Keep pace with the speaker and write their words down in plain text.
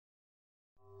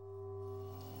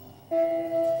In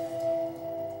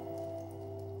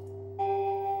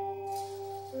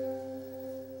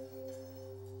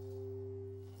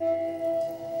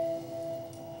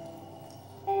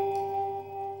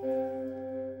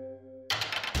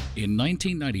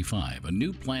 1995, a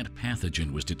new plant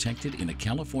pathogen was detected in a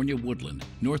California woodland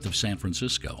north of San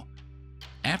Francisco.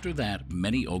 After that,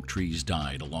 many oak trees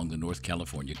died along the North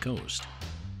California coast.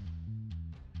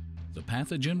 The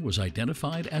pathogen was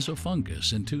identified as a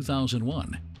fungus in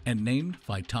 2001 and named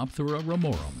Phytophthora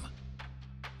ramorum.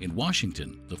 In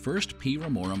Washington, the first P.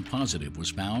 ramorum positive was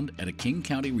found at a King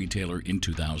County retailer in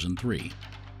 2003.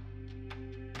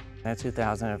 In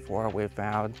 2004, we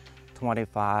found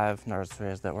 25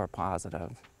 nurseries that were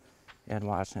positive in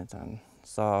Washington.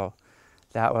 So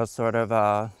that was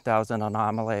an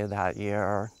anomaly that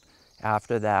year.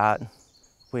 After that,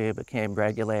 we became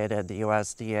regulated. The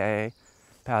USDA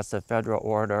passed a federal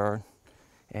order,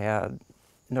 and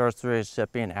nurseries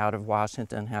shipping out of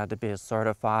Washington had to be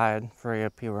certified free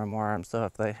of P. ramorum. So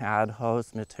if they had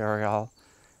host material,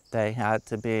 they had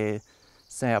to be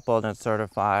sampled and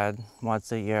certified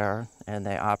once a year, and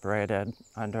they operated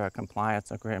under a compliance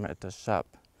agreement to ship.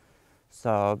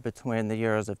 So between the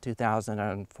years of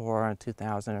 2004 and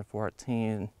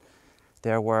 2014,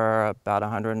 there were about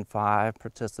 105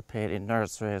 participating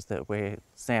nurseries that we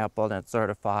sampled and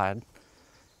certified.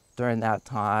 During that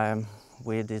time,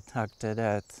 we detected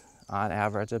it on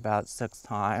average about 6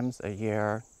 times a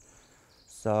year.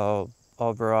 So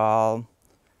overall,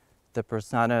 the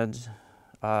percentage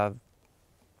of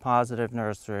positive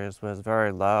nurseries was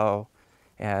very low,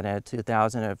 and in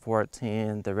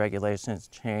 2014 the regulations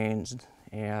changed,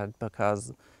 and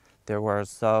because there were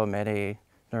so many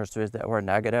nurseries that were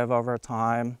negative over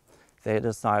time, they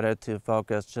decided to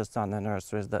focus just on the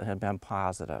nurseries that had been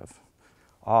positive.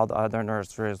 All the other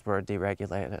nurseries were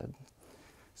deregulated.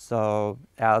 So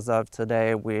as of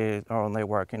today, we are only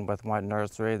working with one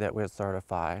nursery that we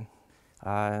certify.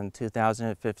 In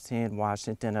 2015,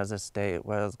 Washington as a state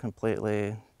was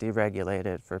completely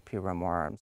deregulated for P.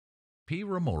 ramorum. P.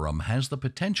 ramorum has the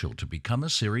potential to become a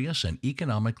serious and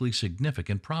economically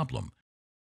significant problem,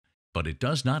 but it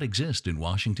does not exist in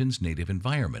Washington's native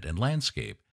environment and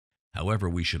landscape. However,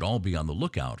 we should all be on the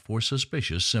lookout for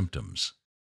suspicious symptoms.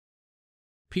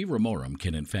 P. ramorum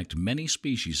can infect many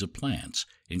species of plants,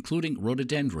 including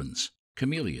rhododendrons,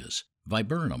 camellias,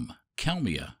 viburnum,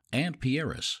 kalmia, and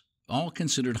pieris, all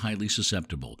considered highly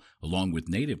susceptible, along with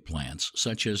native plants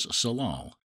such as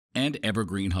salal and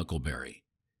evergreen huckleberry.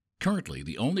 Currently,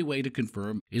 the only way to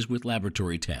confirm is with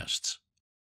laboratory tests.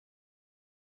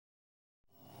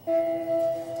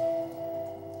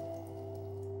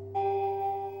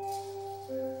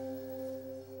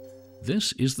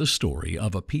 This is the story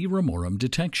of a P. ramorum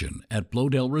detection at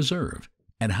Bloedel Reserve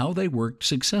and how they worked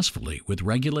successfully with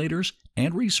regulators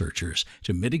and researchers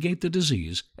to mitigate the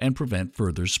disease and prevent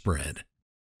further spread.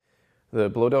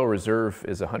 The Bloedel Reserve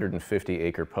is a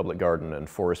 150-acre public garden and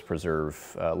forest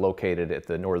preserve located at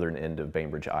the northern end of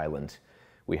Bainbridge Island.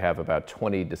 We have about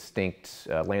 20 distinct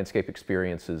landscape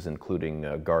experiences,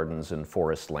 including gardens and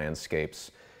forest landscapes.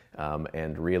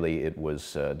 And really it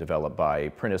was developed by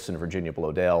Prentice and Virginia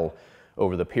Bloedel.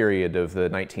 Over the period of the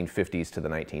 1950s to the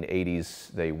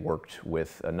 1980s, they worked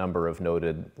with a number of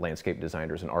noted landscape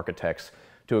designers and architects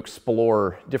to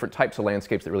explore different types of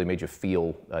landscapes that really made you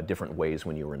feel different ways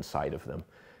when you were inside of them.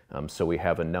 So we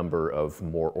have a number of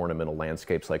more ornamental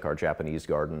landscapes like our Japanese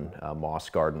garden, moss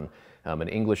garden, an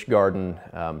English garden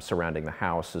surrounding the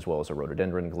house, as well as a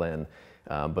rhododendron glen.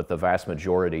 But the vast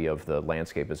majority of the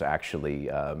landscape is actually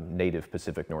native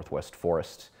Pacific Northwest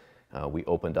forests. We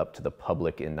opened up to the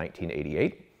public in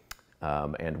 1988,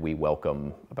 and we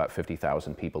welcome about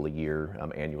 50,000 people a year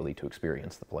annually to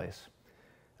experience the place.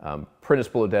 Prentice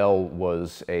Bloedel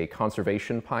was a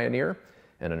conservation pioneer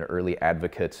and an early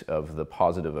advocate of the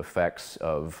positive effects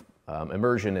of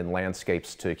immersion in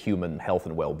landscapes to human health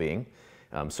and well-being.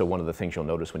 So one of the things you'll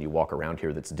notice when you walk around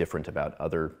here that's different about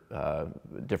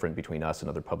different between us and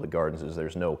other public gardens is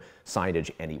there's no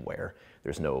signage anywhere.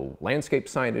 There's no landscape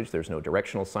signage, there's no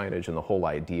directional signage, and the whole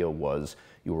idea was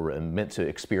you were meant to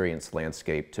experience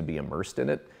landscape to be immersed in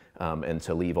it and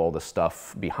to leave all the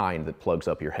stuff behind that plugs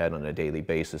up your head on a daily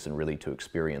basis and really to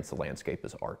experience the landscape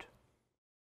as art.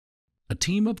 A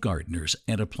team of gardeners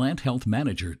and a plant health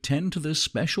manager tend to this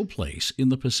special place in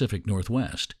the Pacific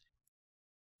Northwest.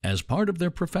 As part of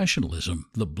their professionalism,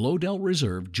 the Bloedel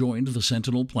Reserve joined the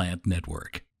Sentinel Plant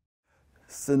Network.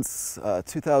 Since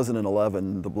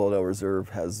 2011, the Bloedel Reserve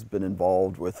has been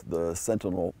involved with the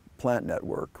Sentinel Plant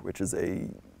Network, which is a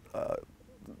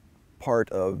part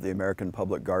of the American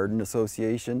Public Garden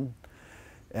Association.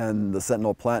 And the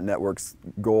Sentinel Plant Network's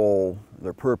goal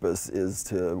their purpose is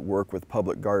to work with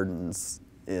public gardens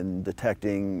in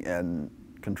detecting and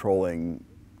controlling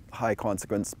high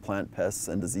consequence plant pests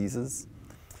and diseases.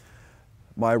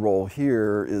 My role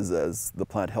here is as the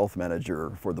plant health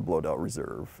manager for the Bloedel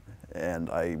Reserve, and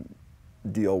I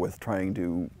deal with trying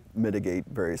to mitigate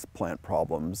various plant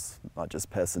problems, not just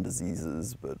pests and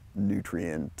diseases, but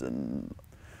nutrient and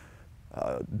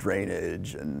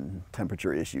drainage and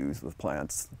temperature issues with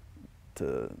plants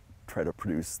to try to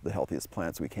produce the healthiest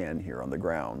plants we can here on the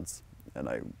grounds. And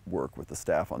I work with the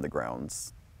staff on the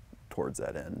grounds towards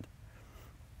that end.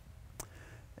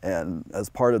 And as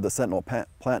part of the Sentinel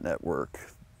Plant Network,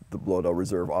 the Bloedel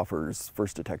Reserve offers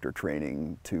first detector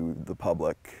training to the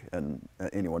public and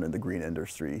anyone in the green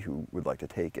industry who would like to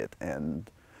take it. And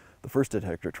the first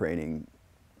detector training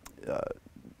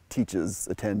teaches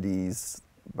attendees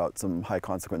about some high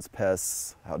consequence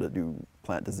pests, how to do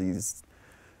plant disease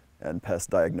and pest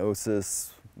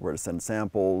diagnosis, where to send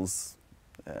samples,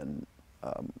 and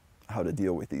how to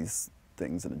deal with these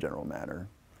things in a general manner.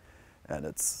 And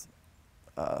it's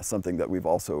something that we've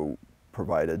also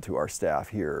provided to our staff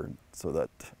here so that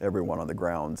everyone on the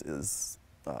grounds is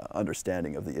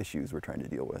understanding of the issues we're trying to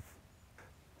deal with.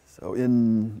 So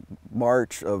in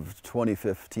March of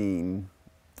 2015,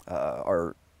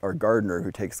 our gardener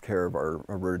who takes care of our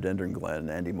rhododendron glen,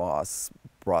 Andy Moss,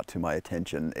 brought to my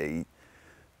attention a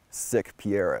sick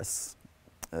pieris.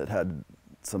 It had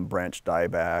some branch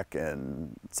dieback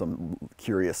and some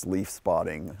curious leaf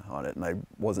spotting on it, and I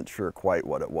wasn't sure quite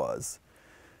what it was.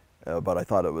 But I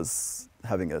thought it was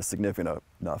having a significant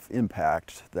enough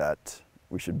impact that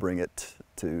we should bring it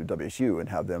to WSU and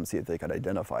have them see if they could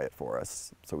identify it for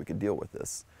us so we could deal with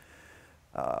this.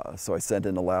 So I sent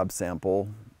in a lab sample,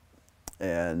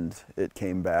 and it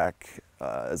came back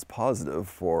as positive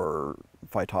for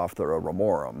Phytophthora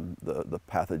ramorum, the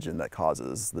pathogen that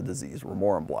causes the disease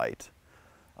Ramorum blight,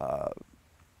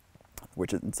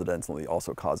 which incidentally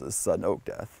also causes sudden oak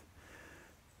death.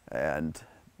 And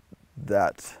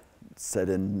that set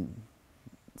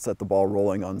the ball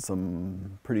rolling on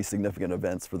some pretty significant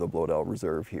events for the Bloedel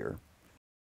Reserve here.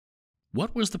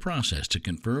 What was the process to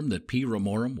confirm that P.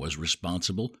 ramorum was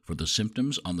responsible for the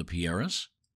symptoms on the pieris?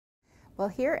 Well,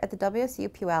 here at the WSU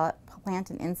Puyallup Plant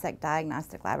and Insect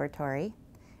Diagnostic Laboratory,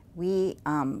 we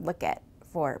look at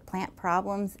for plant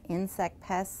problems, insect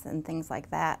pests, and things like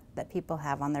that people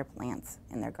have on their plants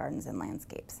in their gardens and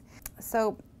landscapes.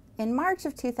 So in March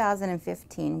of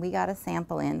 2015, we got a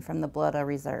sample in from the Bloedel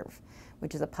Reserve,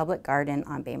 which is a public garden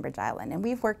on Bainbridge Island. And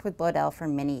we've worked with Bloedel for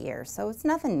many years, so it's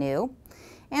nothing new.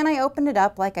 And I opened it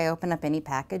up like I open up any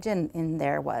package, and in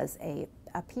there was a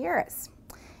pieris.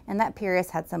 And that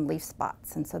pieris had some leaf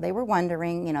spots. And so they were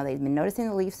wondering, you know, they'd been noticing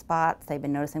the leaf spots, they'd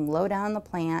been noticing low down in the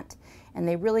plant, and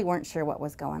they really weren't sure what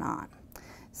was going on.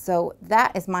 So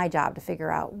that is my job, to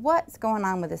figure out what's going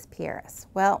on with this pieris.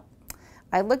 Well,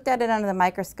 I looked at it under the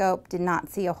microscope, did not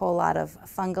see a whole lot of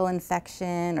fungal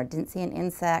infection or didn't see an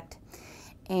insect.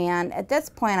 And at this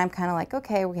point, I'm kind of like,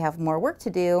 okay, we have more work to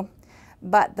do.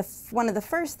 But one of the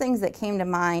first things that came to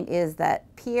mind is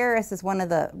that pieris is one of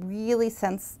the really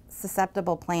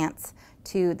susceptible plants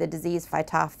to the disease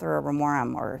Phytophthora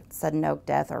ramorum, or sudden oak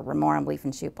death, or Ramorum leaf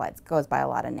and shoot blight. It goes by a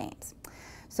lot of names.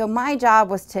 So my job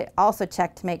was to also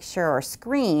check to make sure, or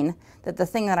screen, that the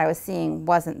thing that I was seeing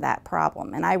wasn't that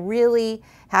problem. And I really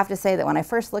have to say that when I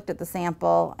first looked at the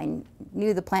sample, I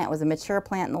knew the plant was a mature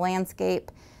plant in the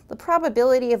landscape. The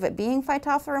probability of it being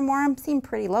Phytophthora ramorum seemed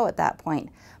pretty low at that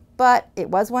point. But it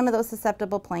was one of those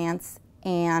susceptible plants,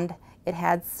 and it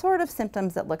had sort of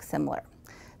symptoms that looked similar.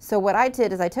 So what I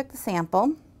did is I took the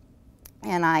sample,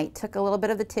 and I took a little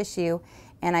bit of the tissue,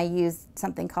 and I used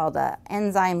something called an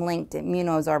enzyme-linked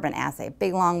immunosorbent assay, a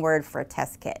big long word for a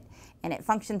test kit. And it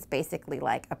functions basically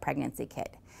like a pregnancy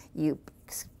kit. You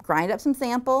grind up some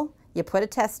sample, you put a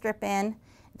test strip in,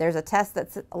 there's a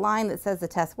line that says the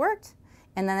test worked,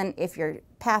 and then if your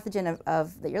pathogen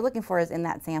that you're looking for is in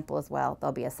that sample as well,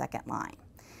 there'll be a second line.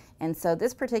 And so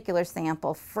this particular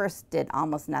sample first did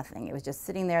almost nothing. It was just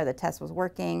sitting there, the test was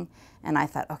working, and I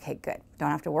thought, okay, good, don't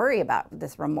have to worry about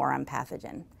this Ramorum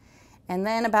pathogen. And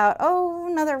then about,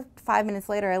 another 5 minutes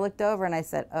later, I looked over and I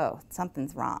said, oh,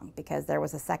 something's wrong, because there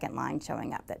was a second line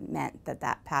showing up that meant that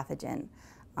that pathogen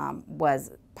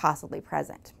was possibly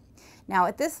present. Now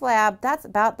at this lab, that's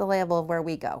about the level of where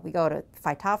we go. We go to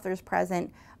Phytophthora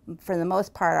present. For the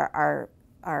most part,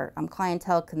 our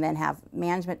clientele can then have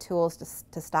management tools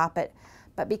to stop it.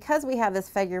 But because we have this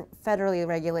federally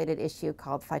regulated issue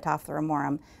called Phytophthora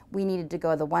ramorum, we needed to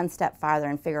go the one step farther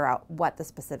and figure out what the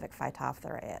specific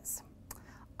Phytophthora is.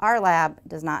 Our lab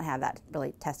does not have that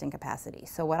really testing capacity.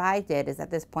 So what I did is, at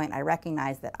this point, I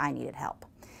recognized that I needed help.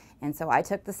 And so I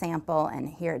took the sample, and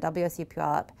here at WSU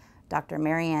Puyallup, Dr.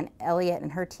 Marianne Elliott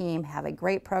and her team have a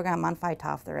great program on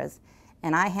Phytophthora,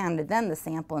 and I handed them the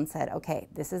sample and said, okay,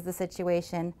 this is the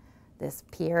situation, this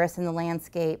Pieris in the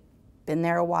landscape, been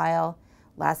there a while,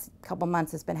 last couple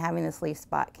months it's been having this leaf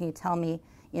spot. Can you tell me,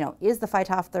 is the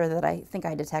Phytophthora that I think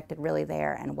I detected really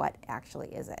there, and what actually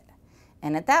is it?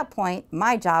 And at that point,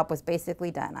 my job was basically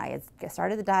done. I had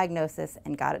started the diagnosis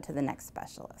and got it to the next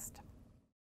specialist.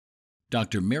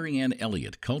 Dr. Marianne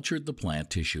Elliott cultured the plant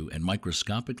tissue and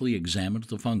microscopically examined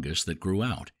the fungus that grew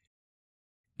out.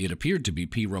 It appeared to be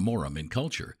P. ramorum in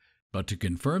culture, but to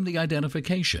confirm the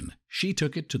identification, she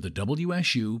took it to the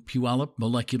WSU Puyallup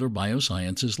Molecular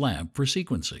Biosciences Lab for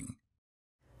sequencing.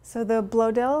 So the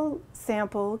Bloedel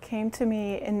sample came to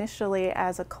me initially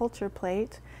as a culture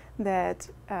plate that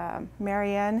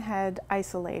Marianne had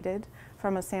isolated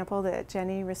from a sample that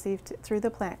Jenny received through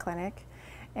the plant clinic.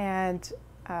 And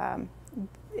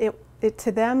it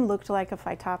to them looked like a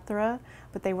Phytophthora,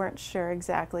 but they weren't sure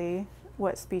exactly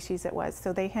what species it was.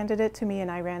 So they handed it to me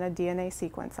and I ran a DNA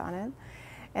sequence on it.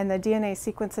 And the DNA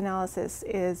sequence analysis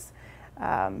is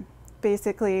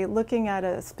basically looking at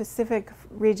a specific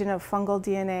region of fungal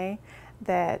DNA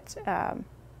that,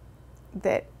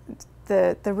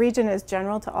 the region is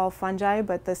general to all fungi,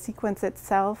 but the sequence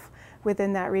itself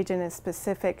within that region is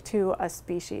specific to a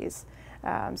species.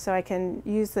 So I can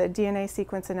use the DNA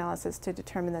sequence analysis to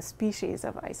determine the species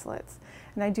of isolates.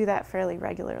 And I do that fairly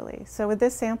regularly. So with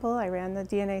this sample, I ran the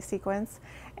DNA sequence,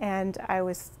 and I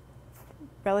was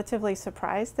relatively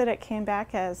surprised that it came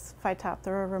back as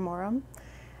Phytophthora ramorum,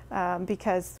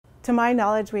 because to my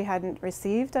knowledge, we hadn't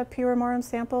received a P. ramorum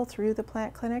sample through the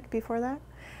plant clinic before that.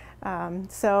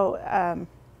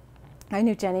 I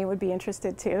knew Jenny would be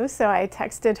interested too, so I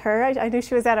texted her. I knew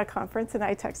she was at a conference, and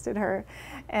I texted her,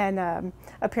 and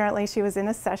apparently she was in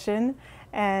a session,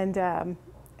 and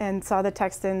saw the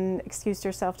text and excused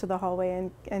herself to the hallway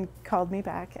and called me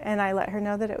back. And I let her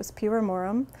know that it was P.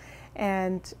 ramorum,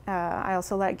 and I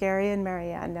also let Gary and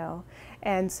Marianne know.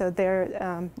 And so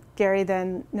Gary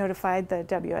then notified the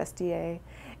WSDA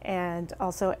and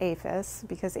also APHIS,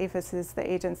 because APHIS is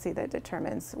the agency that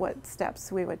determines what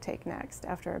steps we would take next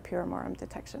after a P. ramorum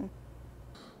detection.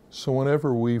 So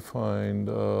whenever we find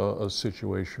a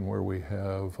situation where we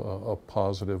have a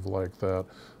positive like that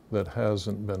that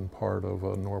hasn't been part of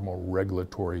a normal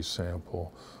regulatory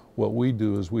sample, what we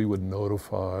do is we would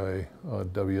notify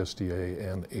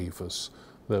WSDA and APHIS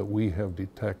that we have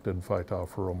detected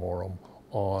Phytophthora ramorum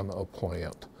on a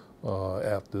plant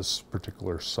at this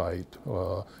particular site.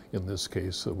 In this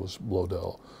case, it was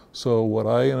Bloedel. So what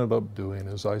I ended up doing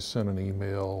is I sent an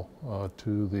email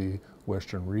to the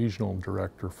Western Regional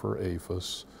Director for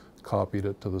APHIS, copied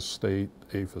it to the state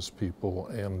APHIS people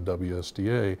and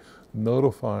WSDA,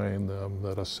 notifying them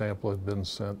that a sample had been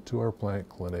sent to our plant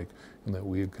clinic and that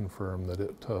we had confirmed that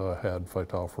it had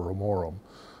Phytophthora ramorum.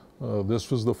 This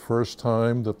was the first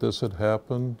time that this had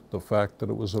happened. The fact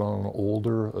that it was on an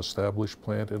older, established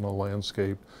plant in a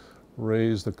landscape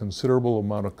raised a considerable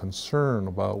amount of concern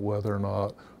about whether or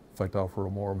not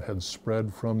Phytophthora ramorum had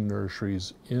spread from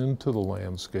nurseries into the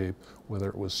landscape, whether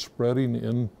it was spreading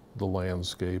in the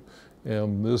landscape,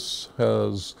 and this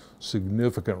has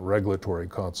significant regulatory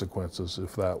consequences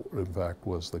if that in fact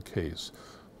was the case.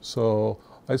 So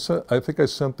I think I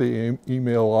sent the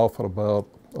email off at about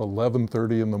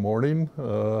 11:30 in the morning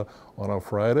on a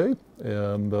Friday,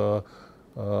 and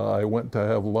I went to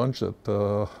have lunch at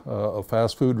a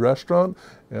fast food restaurant,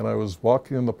 and I was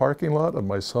walking in the parking lot and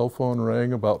my cell phone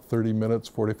rang about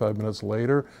 45 minutes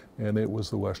later, and it was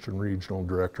the Western Regional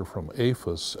Director from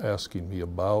APHIS asking me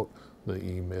about the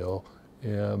email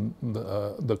and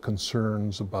the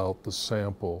concerns about the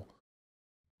sample.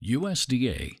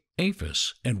 USDA,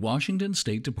 APHIS, and Washington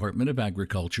State Department of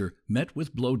Agriculture met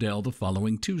with Bloedel the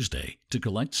following Tuesday to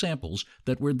collect samples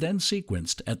that were then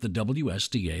sequenced at the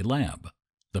WSDA lab.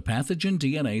 The pathogen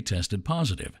DNA tested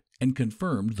positive and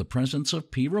confirmed the presence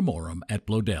of P. ramorum at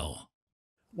Bloedel.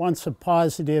 Once a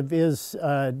positive is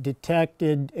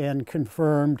detected and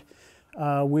confirmed,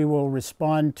 we will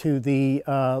respond to the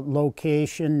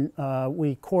location.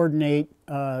 We coordinate,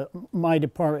 my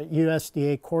department,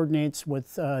 USDA, coordinates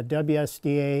with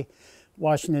WSDA,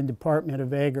 Washington Department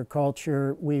of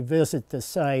Agriculture. We visit the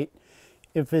site.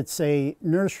 If it's a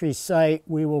nursery site,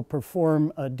 we will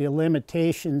perform a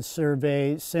delimitation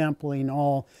survey, sampling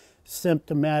all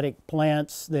symptomatic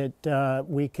plants that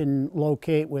we can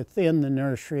locate within the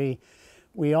nursery.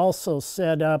 We also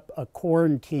set up a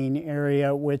quarantine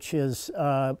area, which is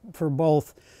for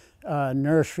both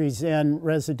nurseries and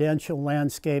residential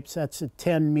landscapes. That's a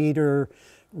 10-meter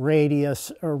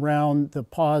radius around the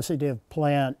positive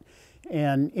plant.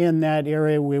 And in that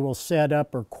area, we will set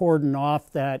up or cordon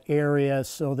off that area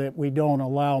so that we don't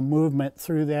allow movement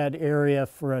through that area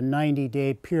for a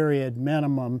 90-day period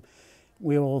minimum.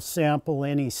 We will sample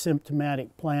any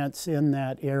symptomatic plants in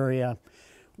that area.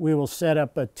 We will set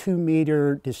up a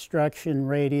 2-meter destruction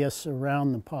radius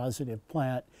around the positive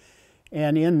plant.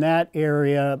 And in that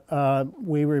area,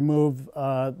 we remove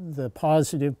the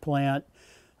positive plant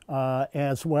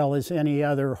as well as any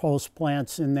other host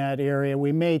plants in that area.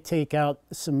 We may take out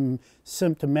some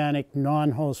symptomatic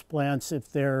non-host plants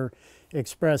if they're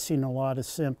expressing a lot of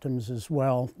symptoms as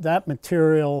well. That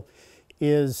material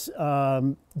is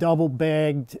double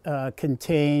bagged,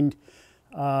 contained.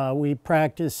 We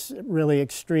practice really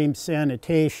extreme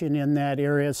sanitation in that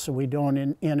area so we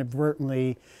don't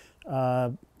inadvertently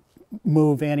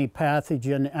move any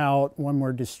pathogen out when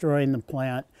we're destroying the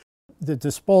plant. The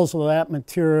disposal of that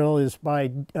material is by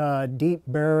deep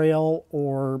burial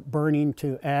or burning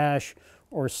to ash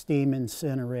or steam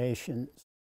incineration.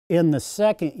 In the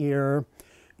second year,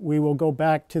 we will go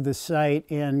back to the site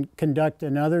and conduct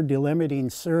another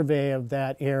delimiting survey of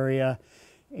that area,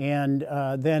 and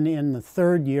then in the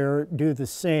third year do the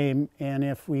same, and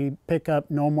if we pick up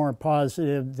no more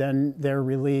positive, then they're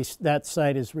released. That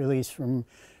site is released from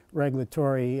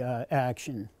regulatory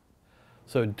action.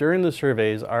 So during the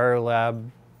surveys, our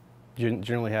lab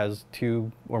generally has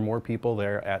 2 or more people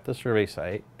there at the survey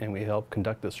site, and we help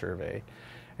conduct the survey.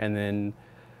 And then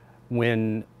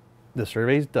when the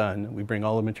survey's done, we bring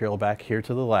all the material back here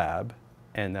to the lab,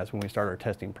 and that's when we start our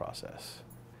testing process.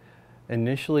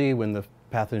 Initially, when the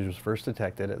pathogen was first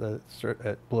detected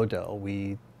at Bloedel,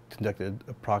 we conducted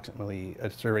approximately a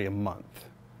survey a month,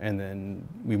 and then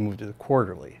we moved to the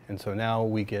quarterly. And so now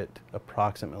we get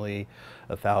approximately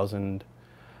 1,000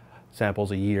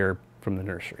 samples a year from the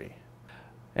nursery.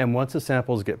 And once the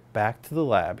samples get back to the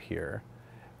lab here,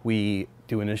 we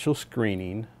do initial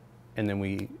screening, and then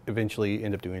we eventually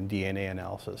end up doing DNA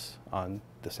analysis on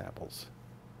the samples.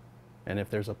 And if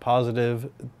there's a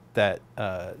positive, that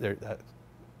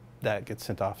gets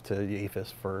sent off to the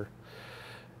APHIS for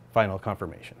final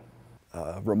confirmation.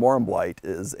 Ramorum blight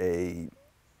is a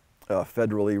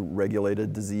federally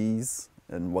regulated disease,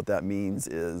 and what that means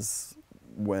is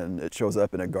when it shows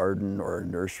up in a garden or a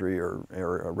nursery or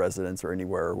a residence or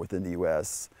anywhere within the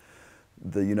U.S.,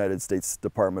 the United States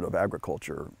Department of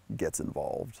Agriculture gets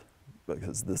involved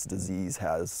because this disease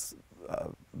has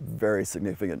very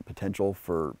significant potential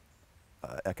for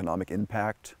economic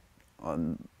impact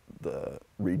on the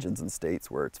regions and states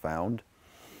where it's found.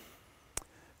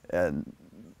 And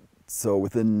so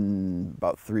within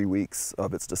about 3 weeks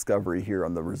of its discovery here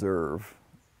on the reserve,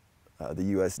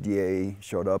 the USDA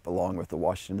showed up along with the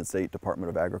Washington State Department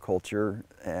of Agriculture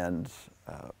and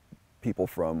people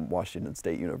from Washington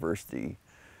State University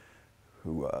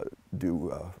who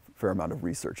do a fair amount of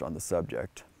research on the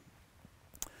subject.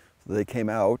 So they came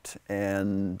out,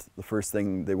 and the first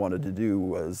thing they wanted to do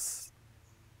was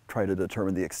try to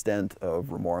determine the extent of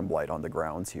Ramorum blight on the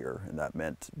grounds here, and that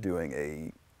meant doing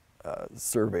a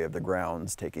survey of the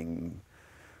grounds, taking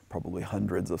probably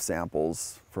hundreds of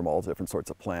samples from all different sorts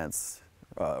of plants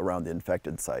around the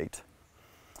infected site.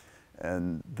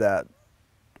 And that,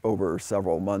 over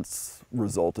several months,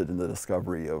 resulted in the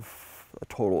discovery of a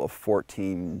total of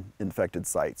 14 infected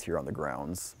sites here on the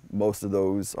grounds. Most of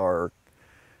those are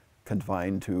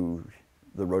confined to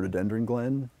the rhododendron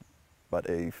glen, but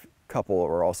a couple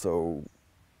are also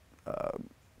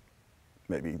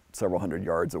maybe several hundred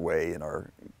yards away in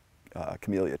our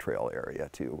camellia trail area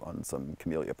too, on some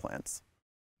camellia plants.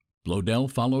 Bloedel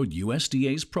followed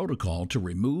USDA's protocol to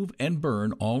remove and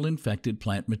burn all infected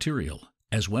plant material,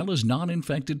 as well as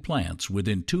non-infected plants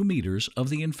within 2 meters of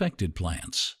the infected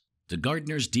plants. The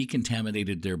gardeners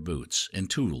decontaminated their boots and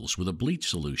tools with a bleach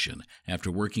solution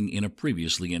after working in a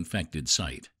previously infected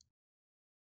site.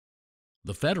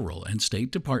 The federal and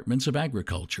state departments of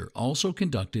agriculture also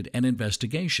conducted an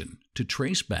investigation to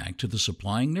trace back to the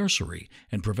supplying nursery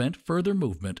and prevent further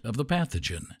movement of the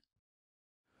pathogen.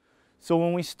 So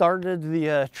when we started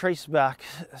the traceback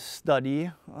study,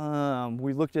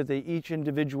 we looked at each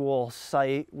individual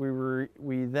site.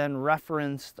 We then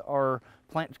referenced our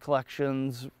plant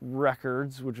collections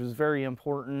records, which was very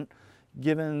important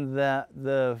given that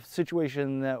the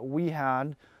situation that we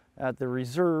had at the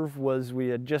reserve was we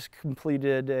had just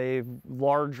completed a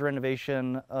large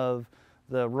renovation of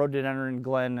the rhododendron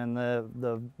glen and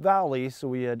the valley, so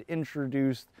we had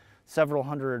introduced several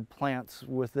hundred plants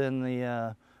within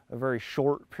a very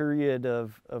short period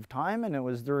of time, and it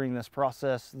was during this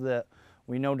process that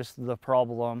we noticed the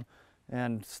problem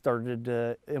and started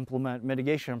to implement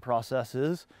mitigation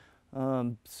processes.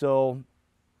 So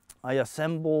I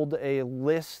assembled a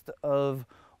list of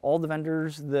all the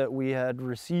vendors that we had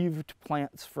received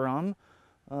plants from,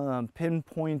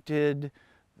 pinpointed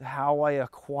how I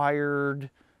acquired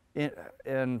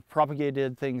and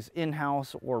propagated things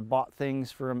in-house or bought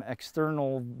things from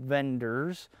external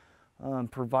vendors,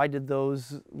 provided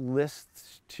those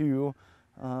lists to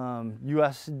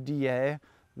USDA.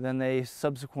 Then they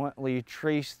subsequently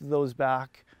traced those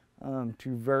back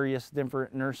to various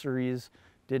different nurseries,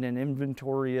 did an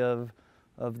inventory of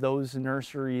those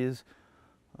nurseries.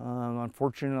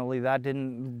 Unfortunately, that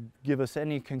didn't give us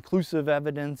any conclusive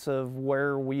evidence of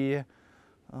where we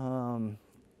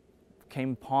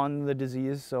came upon the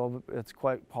disease, so it's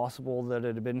quite possible that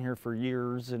it had been here for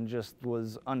years and just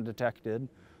was undetected.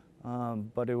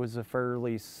 But it was a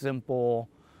fairly simple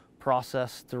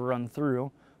process to run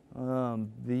through.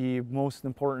 The most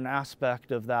important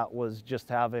aspect of that was just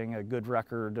having a good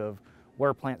record of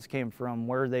where plants came from,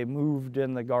 where they moved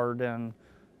in the garden,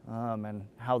 and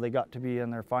how they got to be in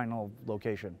their final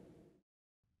location.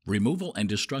 Removal and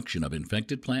destruction of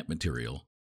infected plant material,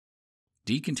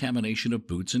 decontamination of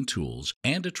boots and tools,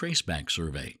 and a traceback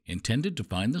survey intended to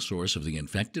find the source of the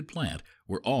infected plant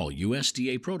were all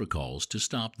USDA protocols to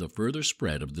stop the further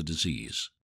spread of the disease.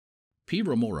 P.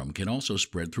 ramorum can also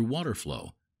spread through water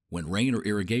flow when rain or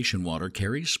irrigation water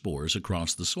carries spores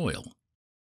across the soil.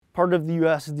 Part of the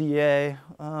USDA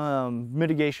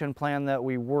mitigation plan that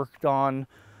we worked on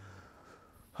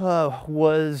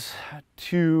was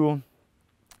to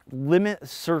limit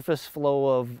surface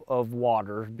flow of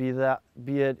water, be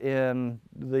it in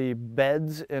the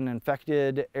beds in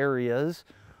infected areas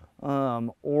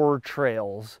or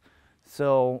trails.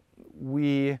 So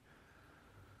we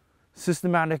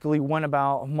systematically went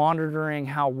about monitoring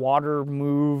how water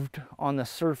moved on the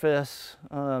surface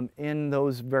in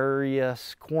those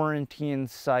various quarantine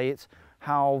sites,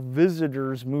 how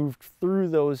visitors moved through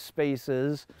those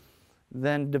spaces,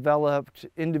 then developed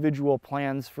individual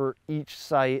plans for each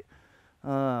site,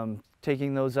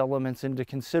 taking those elements into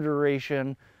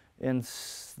consideration. In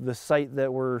the site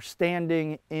that we're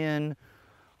standing in,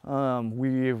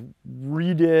 we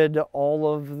redid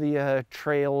all of the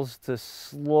trails to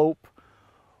slope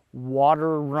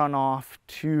water runoff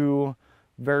to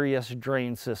various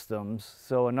drain systems.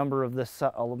 So a number of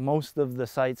most of the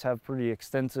sites have pretty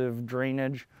extensive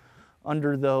drainage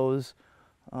under those,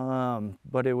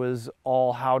 but it was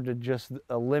all how to just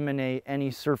eliminate any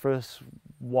surface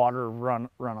water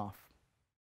runoff.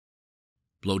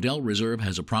 Bloedel Reserve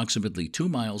has approximately 2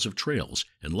 miles of trails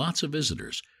and lots of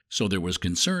visitors, so there was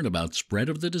concern about spread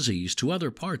of the disease to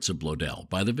other parts of Bloedel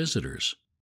by the visitors.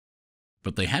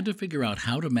 But they had to figure out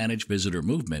how to manage visitor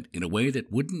movement in a way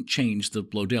that wouldn't change the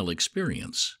Bloedel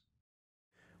experience.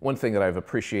 One thing that I've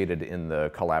appreciated in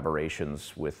the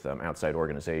collaborations with outside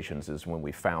organizations is when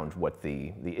we found what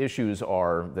the issues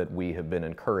are, that we have been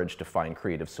encouraged to find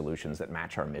creative solutions that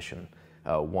match our mission.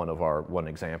 One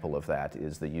example of that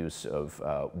is the use of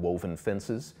woven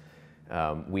fences.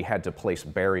 We had to place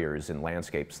barriers in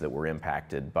landscapes that were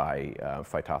impacted by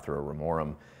Phytophthora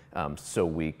ramorum, so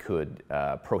we could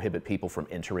prohibit people from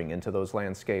entering into those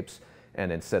landscapes,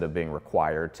 and instead of being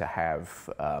required to have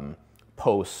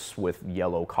posts with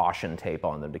yellow caution tape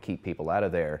on them to keep people out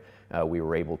of there, we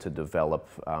were able to develop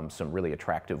some really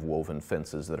attractive woven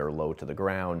fences that are low to the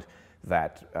ground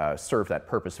that serve that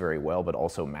purpose very well, but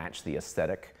also match the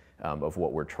aesthetic of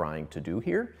what we're trying to do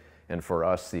here. And for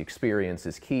us, the experience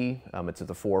is key. It's at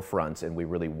the forefront, and we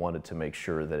really wanted to make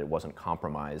sure that it wasn't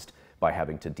compromised by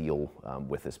having to deal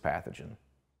with this pathogen.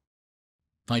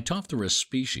 Phytophthora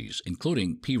species,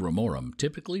 including P. ramorum,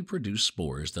 typically produce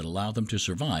spores that allow them to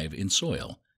survive in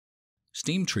soil.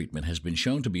 Steam treatment has been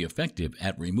shown to be effective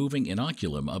at removing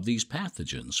inoculum of these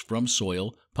pathogens from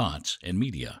soil, pots, and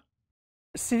media.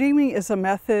 Steaming is a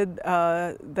method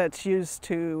that's used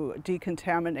to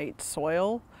decontaminate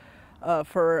soil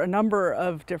for a number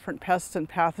of different pests and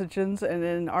pathogens, and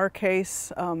in our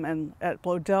case and at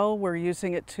Bloedel, we're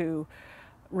using it to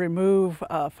remove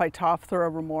Phytophthora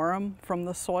ramorum from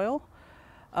the soil.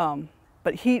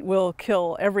 But heat will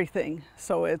kill everything,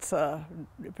 so it's a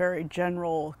very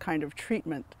general kind of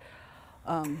treatment.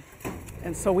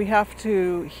 And so we have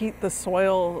to heat the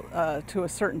soil to a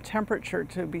certain temperature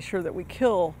to be sure that we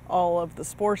kill all of the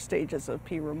spore stages of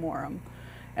P. ramorum.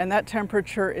 And that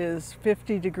temperature is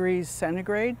 50 degrees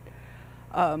centigrade,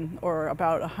 or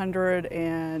about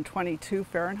 122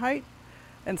 Fahrenheit.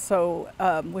 And so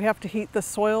we have to heat the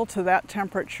soil to that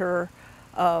temperature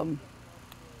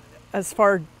as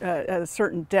far at a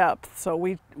certain depth. So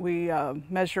we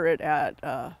measure it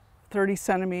at 30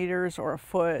 centimeters or a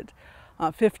foot,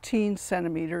 15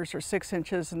 centimeters or 6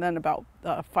 inches, and then about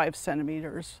 5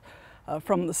 centimeters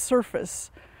from the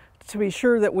surface to be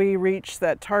sure that we reach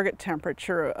that target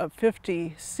temperature of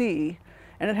 50 C,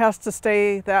 and it has to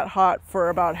stay that hot for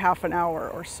about half an hour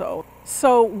or so.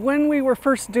 So when we were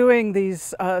first doing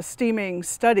these steaming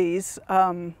studies,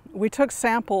 we took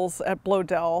samples at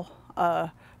Bloedel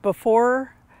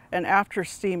before and after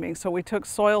steaming. So we took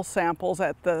soil samples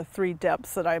at the 3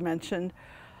 depths that I mentioned,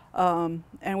 and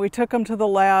we took them to the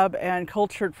lab and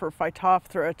cultured for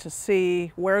Phytophthora to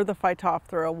see where the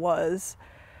Phytophthora was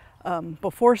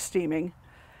before steaming.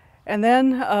 And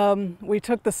then we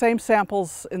took the same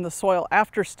samples in the soil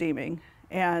after steaming,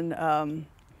 and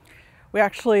we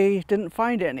actually didn't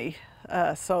find any.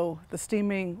 So the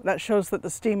steaming, that shows that the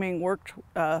steaming worked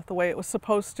the way it was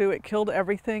supposed to. It killed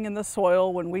everything in the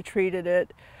soil when we treated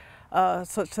it,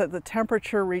 such that the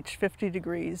temperature reached 50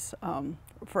 degrees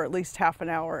for at least half an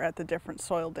hour at the different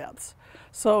soil depths.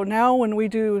 So now when we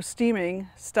do steaming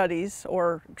studies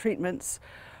or treatments,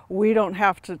 we don't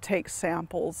have to take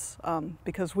samples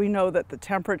because we know that the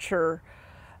temperature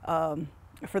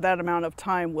for that amount of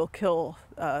time will kill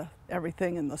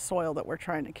everything in the soil that we're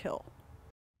trying to kill.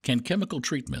 Can chemical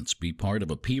treatments be part of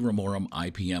a P. Ramorum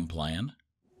IPM plan?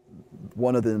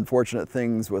 One of the unfortunate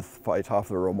things with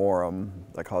Phytophthora ramorum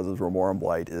that causes Ramorum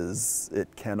blight is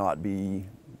it cannot be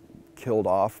killed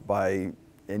off by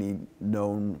any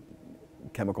known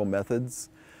chemical methods,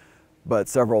 but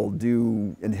several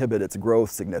do inhibit its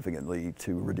growth significantly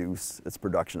to reduce its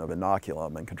production of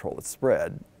inoculum and control its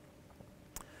spread.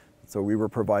 So we were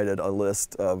provided a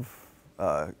list of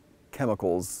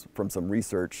chemicals from some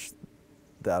research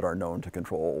that are known to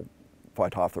control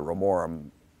Phytophthora ramorum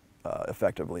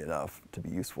effectively enough to be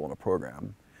useful in a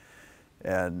program.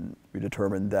 And we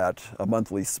determined that a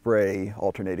monthly spray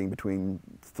alternating between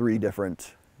 3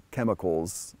 different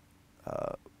chemicals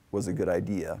was a good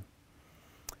idea.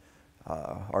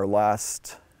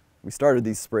 We started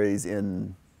these sprays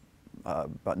in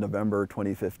about November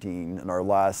 2015, and our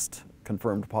last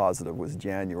confirmed positive was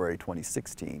January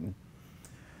 2016.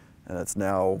 And it's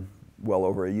now well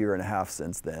over a year and a half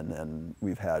since then, and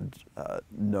we've had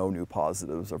no new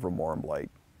positives of Ramorum blight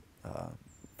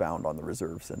found on the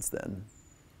reserve since then.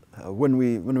 When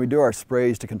we do our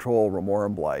sprays to control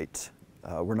Ramorum blight,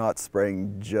 we're not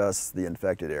spraying just the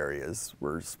infected areas.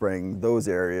 We're spraying those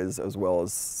areas as well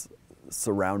as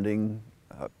surrounding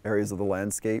areas of the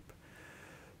landscape.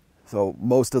 So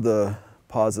most of the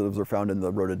positives are found in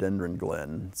the rhododendron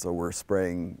glen, so we're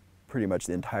spraying pretty much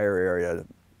the entire area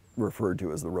referred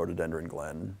to as the rhododendron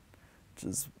glen, which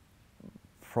is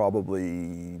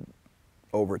probably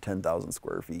over 10,000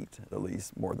 square feet, at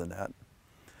least more than that.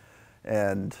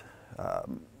 And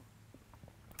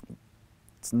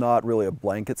it's not really a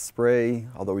blanket spray,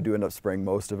 although we do end up spraying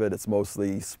most of it. It's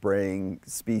mostly spraying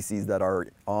species that are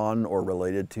on or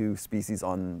related to species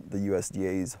on the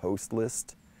USDA's host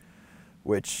list,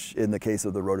 which in the case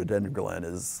of the rhododendron glen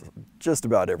is just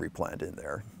about every plant in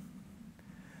there.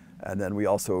 And then we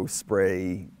also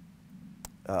spray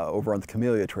over on the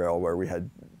Camellia Trail, where we had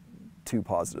 2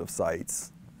 positive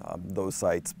sites. Those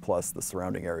sites plus the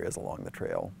surrounding areas along the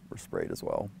trail were sprayed as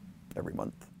well every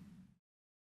month.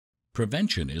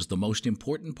 Prevention is the most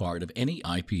important part of any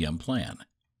IPM plan.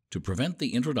 To prevent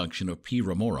the introduction of P.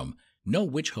 ramorum, know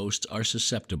which hosts are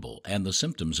susceptible and the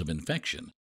symptoms of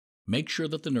infection. Make sure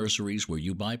that the nurseries where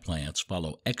you buy plants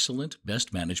follow excellent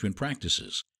best management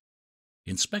practices.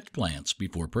 Inspect plants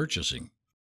before purchasing.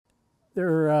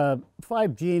 There are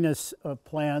 5 genus of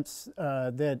plants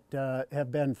that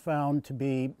have been found to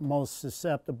be most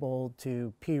susceptible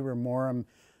to P. ramorum: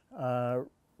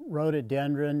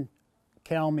 rhododendron,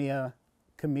 Kalmia,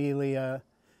 Camellia,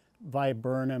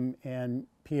 Viburnum, and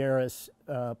Pieris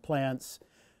plants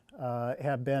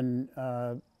have been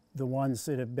the ones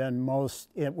that have been most,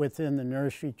 within the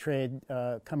nursery trade,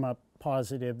 come up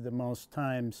positive the most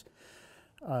times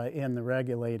in the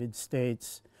regulated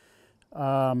states.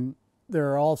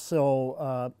 There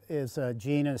also is a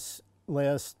genus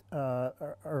list or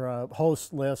a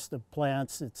host list of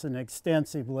plants. It's an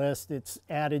extensive list. It's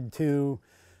added to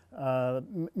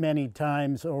many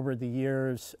times over the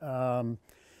years.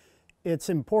 It's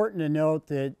important to note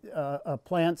that a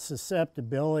plant's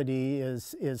susceptibility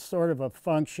is sort of a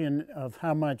function of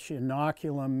how much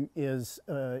inoculum is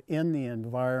in the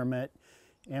environment,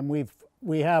 and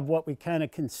we have what we kind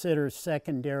of consider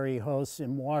secondary hosts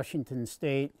in Washington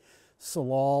State.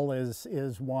 Salal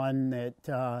is one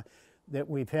that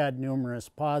we've had numerous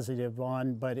positive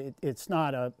on, but it's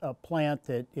not a plant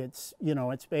that it's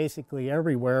basically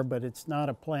everywhere, but it's not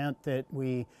a plant that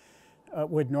we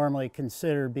would normally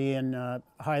consider being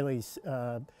highly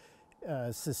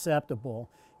susceptible.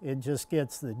 it just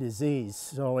gets the disease.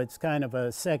 So it's kind of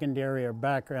a secondary or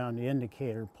background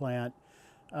indicator plant.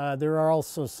 There are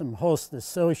also some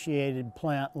host-associated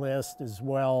plant lists as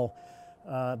well,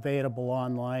 available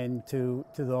online to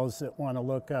those that want to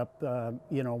look up,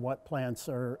 you know, what plants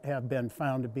have been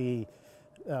found to be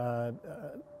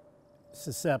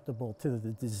susceptible to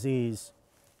the disease.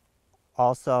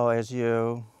 Also, as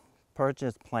you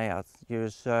purchase plants, you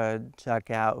should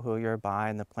check out who you're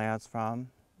buying the plants from.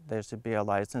 They should be a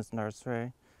licensed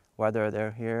nursery, whether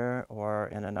they're here or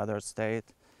in another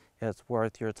state. It's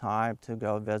worth your time to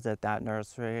go visit that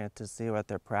nursery and to see what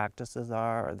their practices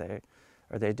are.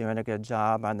 Are they doing a good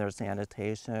job on their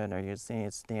sanitation? Are you seeing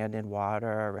standing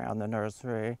water around the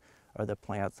nursery? Are the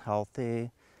plants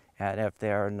healthy? And if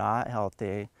they're not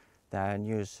healthy, then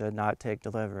you should not take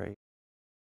delivery.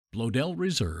 Bloedel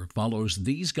Reserve follows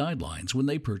these guidelines when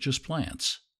they purchase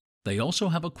plants. They also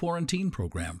have a quarantine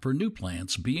program for new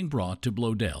plants being brought to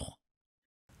Bloedel.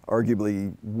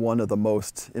 Arguably, one of the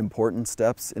most important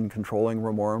steps in controlling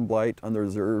Ramorum blight on the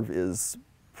reserve is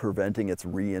preventing its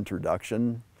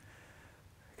reintroduction,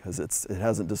 because it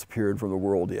hasn't disappeared from the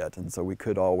world yet, and so we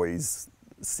could always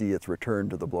see its return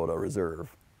to the Bloedel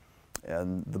Reserve.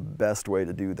 And the best way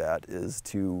to do that is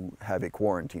to have a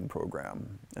quarantine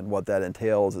program. And what that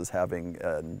entails is having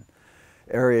an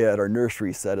area at our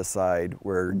nursery set aside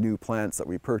where new plants that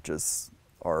we purchase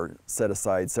are set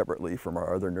aside separately from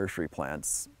our other nursery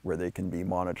plants where they can be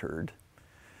monitored.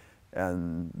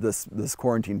 And this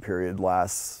quarantine period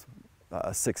lasts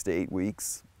 6 to 8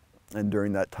 weeks. And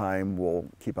during that time, we'll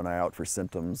keep an eye out for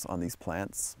symptoms on these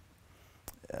plants.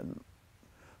 And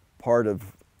part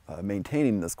of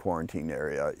maintaining this quarantine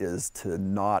area is to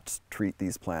not treat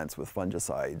these plants with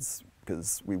fungicides,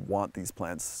 because we want these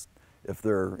plants, if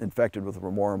they're infected with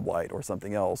Ramorum blight or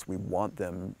something else, we want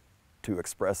them to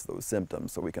express those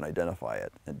symptoms so we can identify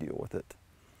it and deal with it.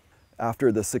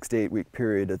 After the 6 to 8 week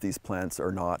period, if these plants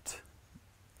are not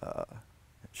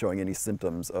showing any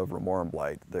symptoms of Ramorum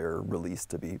blight, they're released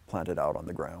to be planted out on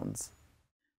the grounds.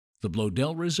 The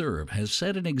Bloedel Reserve has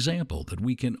set an example that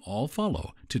we can all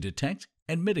follow to detect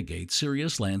and mitigate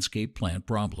serious landscape plant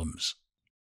problems.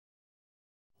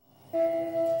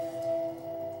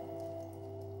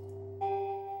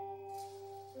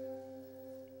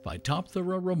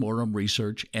 Phytophthora ramorum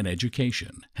research and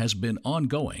education has been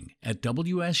ongoing at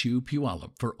WSU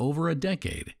Puyallup for over a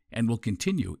decade and will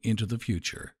continue into the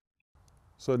future.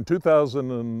 So in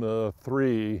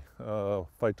 2003,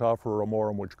 Phytophthora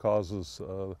ramorum, which causes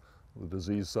the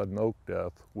disease sudden oak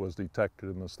death, was detected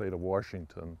in the state of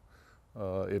Washington.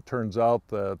 It turns out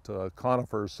that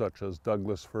conifers such as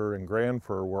Douglas fir and grand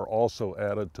fir were also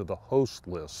added to the host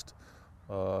list.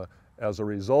 As a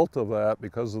result of that,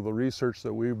 because of the research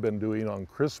that we've been doing on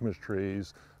Christmas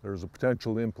trees, there's a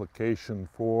potential implication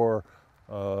for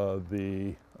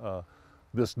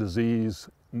this disease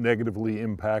negatively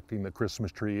impacting the Christmas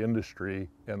tree industry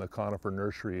and the conifer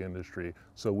nursery industry.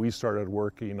 So we started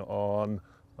working on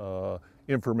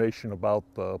information about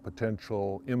the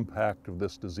potential impact of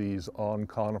this disease on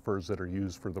conifers that are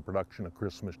used for the production of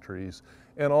Christmas trees,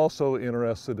 and also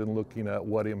interested in looking at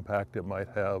what impact it might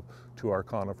have to our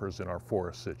conifers in our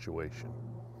forest situation.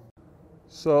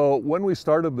 So when we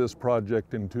started this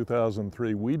project in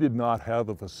 2003, we did not have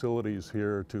the facilities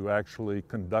here to actually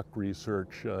conduct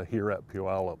research here at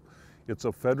Puyallup. It's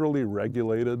a federally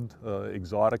regulated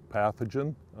exotic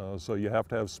pathogen, so you have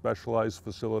to have specialized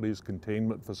facilities,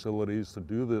 containment facilities to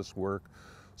do this work.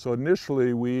 So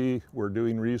initially we were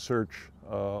doing research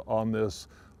on this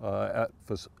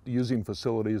using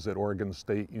facilities at Oregon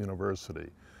State University.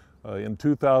 In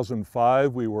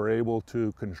 2005, we were able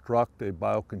to construct a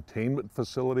biocontainment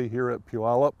facility here at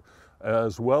Puyallup,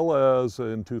 as well as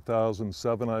in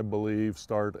 2007, I believe,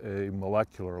 start a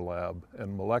molecular lab.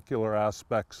 And molecular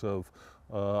aspects of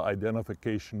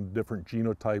identification of different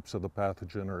genotypes of the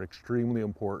pathogen are extremely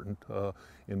important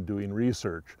in doing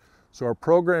research. So our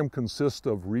program consists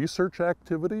of research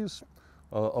activities.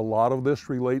 A lot of this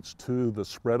relates to the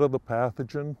spread of the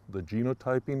pathogen, the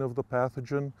genotyping of the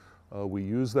pathogen. We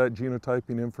use that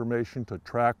genotyping information to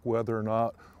track whether or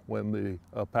not when the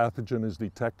pathogen is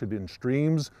detected in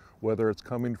streams, whether it's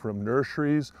coming from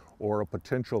nurseries or a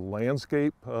potential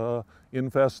landscape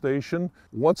infestation.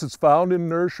 Once it's found in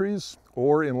nurseries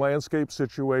or in landscape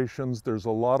situations, there's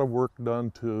a lot of work done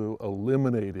to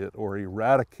eliminate it or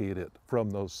eradicate it from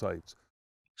those sites.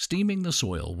 Steaming the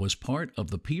soil was part of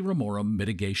the P. ramorum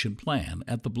mitigation plan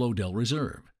at the Bloedel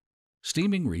Reserve.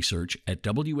 Steaming research at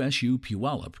WSU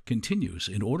Puyallup continues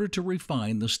in order to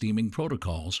refine the steaming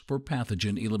protocols for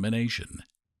pathogen elimination.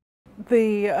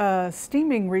 The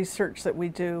steaming research that we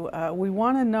do, we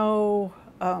want to know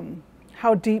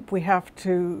how deep we have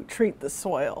to treat the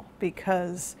soil,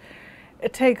 because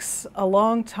it takes a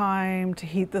long time to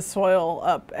heat the soil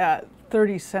up at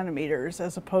 30 centimeters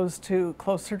as opposed to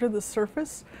closer to the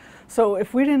surface. So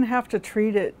if we didn't have to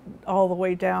treat it all the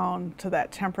way down to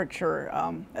that temperature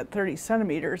at 30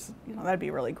 centimeters, that'd be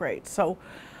really great. So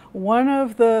one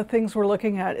of the things we're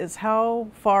looking at is how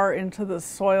far into the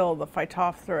soil the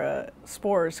Phytophthora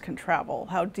spores can travel,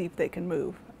 how deep they can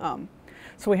move.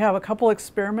 So we have a couple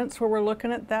experiments where we're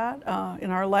looking at that. In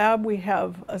our lab, we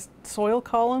have a soil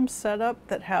column set up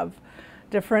that have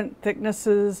different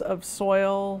thicknesses of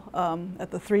soil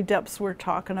at the 3 depths we're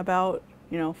talking about,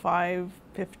 5,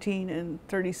 15, and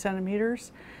 30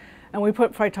 centimeters. And we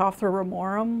put Phytophthora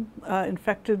ramorum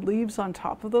infected leaves on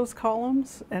top of those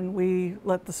columns, and we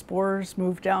let the spores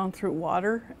move down through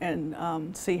water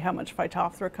and see how much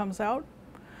Phytophthora comes out.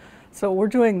 So we're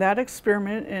doing that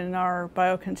experiment in our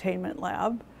biocontainment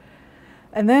lab.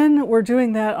 And then we're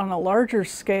doing that on a larger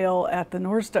scale at the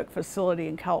Norsduck facility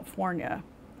in California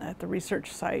at the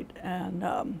research site.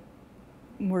 And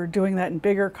we're doing that in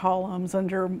bigger columns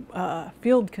under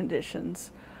field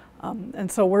conditions. And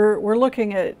so we're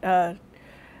looking at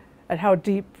how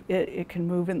deep it can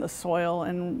move in the soil.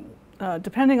 And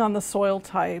depending on the soil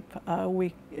type,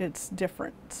 it's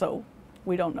different. So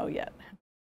we don't know yet.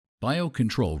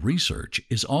 Biocontrol research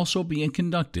is also being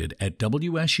conducted at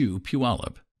WSU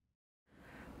Puyallup.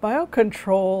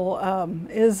 Biocontrol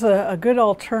is a good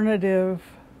alternative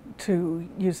to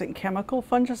using chemical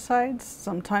fungicides.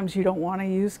 Sometimes you don't want to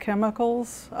use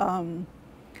chemicals.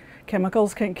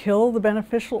 Chemicals can kill the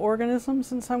beneficial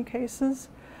organisms in some cases.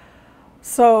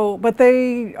 But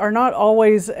they are not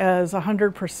always as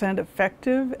 100%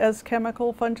 effective as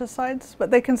chemical fungicides, but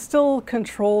they can still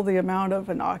control the amount of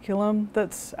inoculum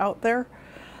that's out there.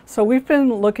 So we've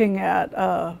been looking at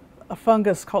a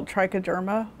fungus called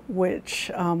trichoderma,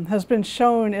 which has been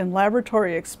shown in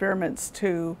laboratory experiments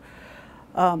to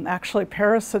actually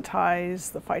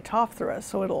parasitize the Phytophthora.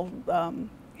 So it'll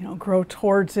grow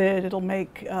towards it. It'll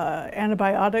make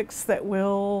antibiotics that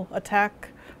will attack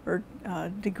or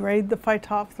degrade the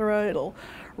Phytophthora. It'll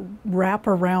wrap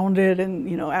around it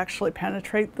and actually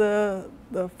penetrate the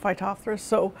Phytophthora.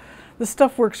 So this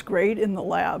stuff works great in the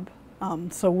lab.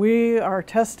 So we are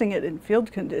testing it in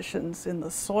field conditions in the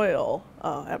soil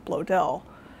at Blodell.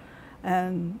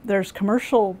 And there's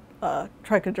commercial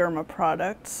trichoderma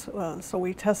products. So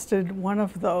we tested one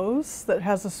of those that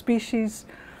has a species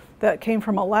that came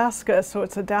from Alaska, so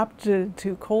it's adapted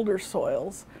to colder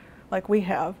soils like we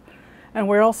have. And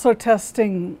we're also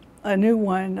testing a new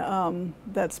one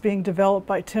that's being developed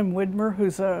by Tim Widmer,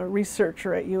 who's a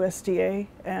researcher at USDA,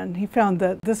 and he found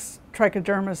that this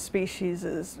trichoderma species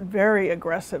is very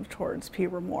aggressive towards P.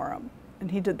 ramorum,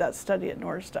 and he did that study at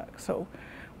Norsduck, so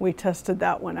we tested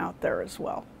that one out there as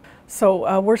well.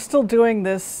 So we're still doing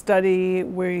this study,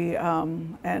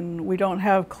 and we don't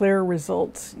have clear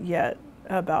results yet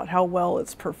about how well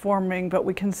it's performing, but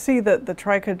we can see that the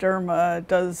trichoderma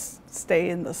does stay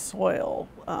in the soil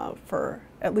for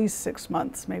at least 6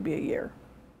 months, maybe a year.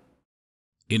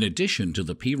 In addition to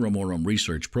the P. ramorum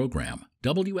research program,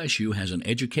 WSU has an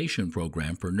education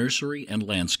program for nursery and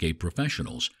landscape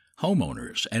professionals,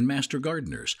 homeowners, and master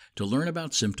gardeners to learn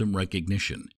about symptom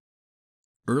recognition.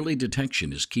 Early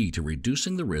detection is key to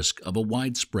reducing the risk of a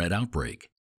widespread outbreak.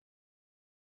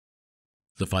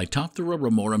 The Phytophthora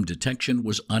ramorum detection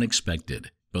was unexpected,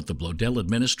 but the Blodell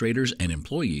administrators and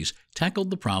employees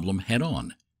tackled the problem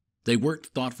head-on. They worked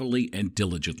thoughtfully and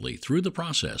diligently through the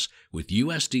process with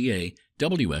USDA,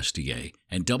 WSDA,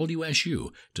 and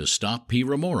WSU to stop P.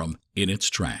 ramorum in its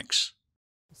tracks.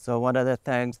 So one of the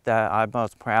things that I'm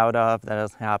most proud of that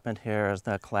has happened here is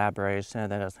the collaboration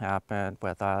that has happened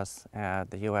with us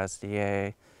at the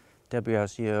USDA,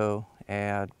 WSU,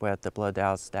 and with the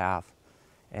Blodell staff.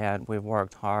 And we've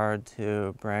worked hard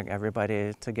to bring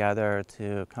everybody together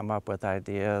to come up with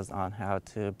ideas on how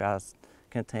to best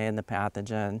contain the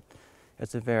pathogen.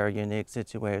 It's a very unique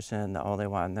situation, the only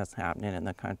one that's happening in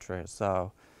the country.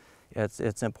 So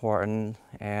it's important,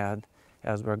 and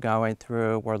as we're going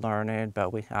through, we're learning,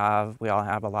 but we all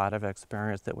have a lot of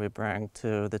experience that we bring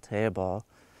to the table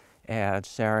and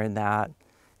sharing that.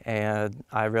 And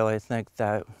I really think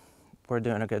that we're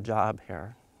doing a good job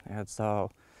here. And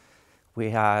so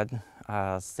we had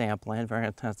sampling, very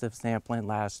intensive sampling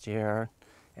last year,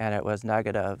 and it was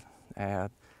negative. And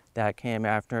that came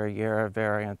after a year of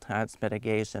very intense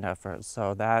mitigation efforts.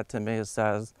 So that to me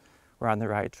says we're on the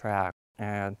right track,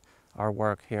 and our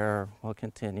work here will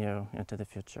continue into the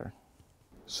future.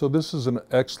 So this is an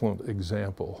excellent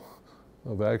example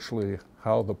of actually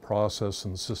how the process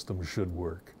and system should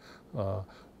work.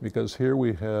 because here we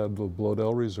had the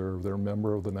Bloedel Reserve. They're a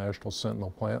member of the National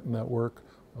Sentinel Plant Network.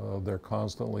 They're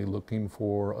constantly looking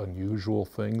for unusual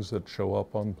things that show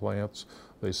up on plants.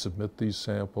 They submit these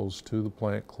samples to the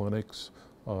plant clinics,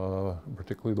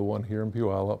 particularly the one here in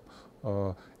Puyallup,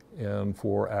 and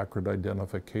for accurate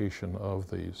identification of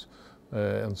these.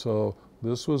 And so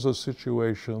this was a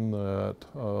situation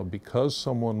that because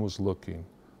someone was looking,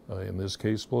 in this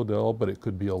case Bloedel, but it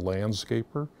could be a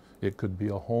landscaper, it could be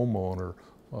a homeowner,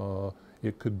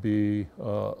 it could be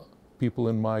people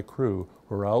in my crew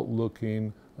who are out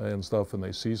looking and stuff, and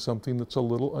they see something that's a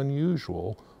little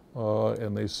unusual,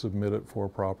 and they submit it for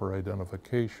proper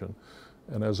identification.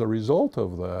 And as a result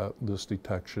of that, this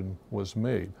detection was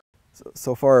made.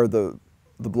 So far, the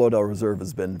Bloedel Reserve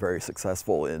has been very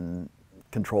successful in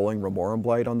controlling Ramorum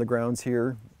blight on the grounds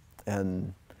here.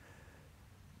 And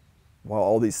while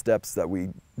all these steps that we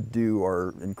do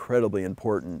are incredibly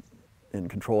important in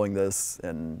controlling this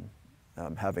and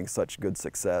having such good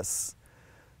success,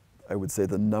 I would say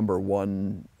the number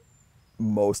one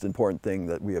most important thing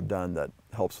that we have done that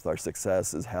helps with our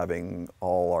success is having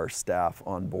all our staff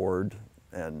on board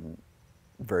and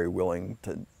very willing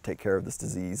to take care of this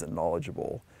disease and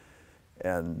knowledgeable.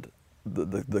 And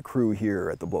the crew here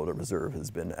at the Bloedel Reserve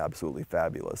has been absolutely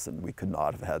fabulous, and we could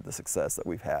not have had the success that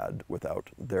we've had without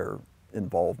their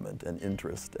involvement and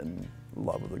interest and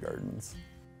love of the gardens.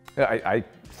 I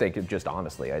think, just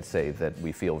honestly, I'd say that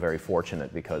we feel very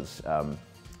fortunate because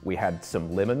we had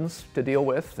some lemons to deal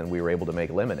with, and we were able to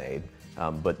make lemonade,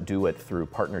 but do it through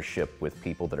partnership with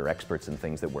people that are experts in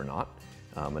things that we're not.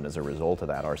 And as a result of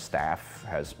that, our staff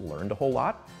has learned a whole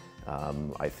lot.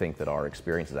 I think that our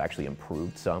experience has actually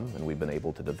improved some, and we've been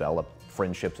able to develop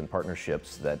friendships and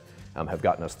partnerships that have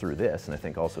gotten us through this, and I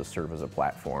think also serve as a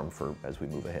platform for as we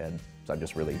move ahead. So I'm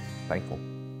just really thankful.